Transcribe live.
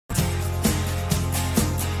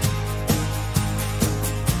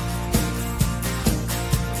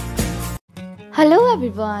Hello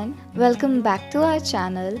everyone, welcome back to our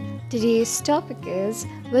channel. Today's topic is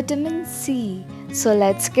vitamin C. So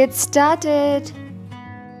let's get started.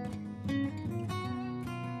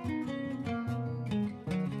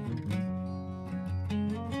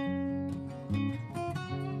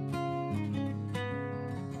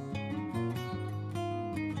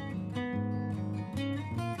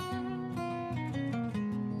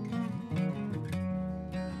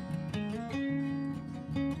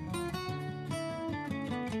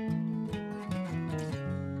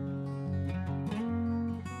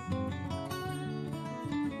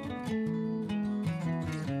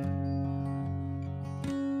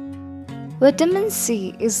 Vitamin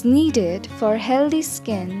C is needed for healthy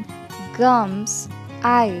skin, gums,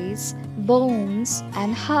 eyes, bones,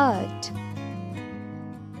 and heart.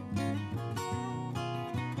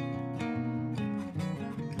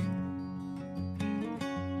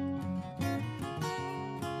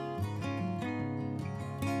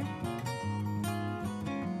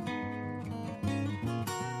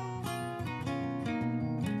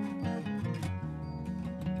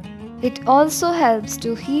 It also helps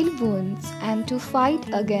to heal wounds and to fight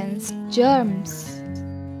against germs.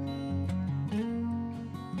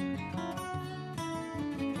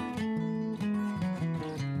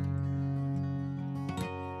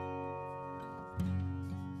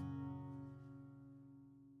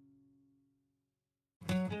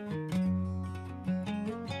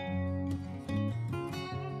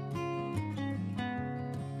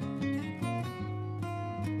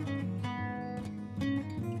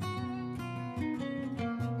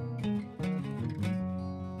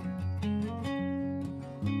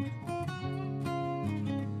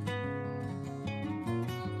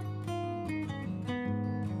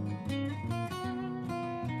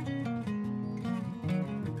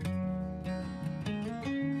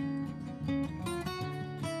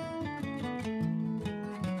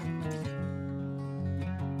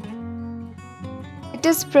 It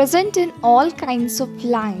is present in all kinds of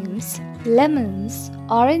limes, lemons,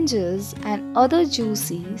 oranges, and other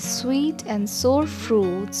juicy, sweet, and sour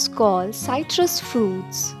fruits called citrus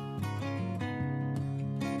fruits.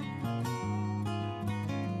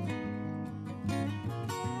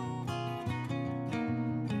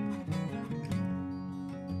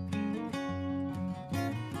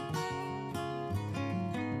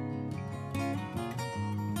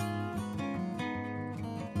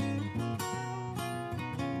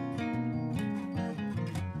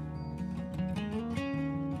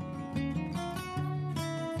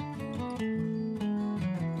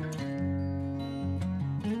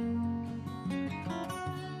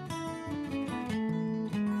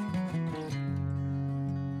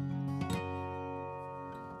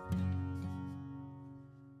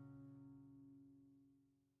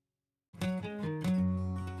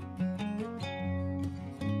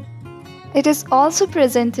 It is also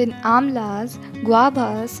present in amlas,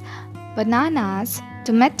 guavas, bananas,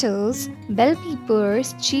 tomatoes, bell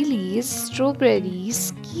peppers, chilies,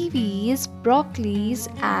 strawberries, kiwis, broccolis,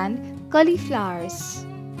 and cauliflowers.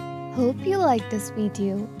 Hope you like this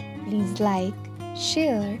video. Please like,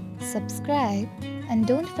 share, subscribe, and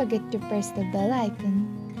don't forget to press the bell icon.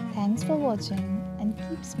 Thanks for watching and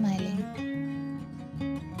keep smiling.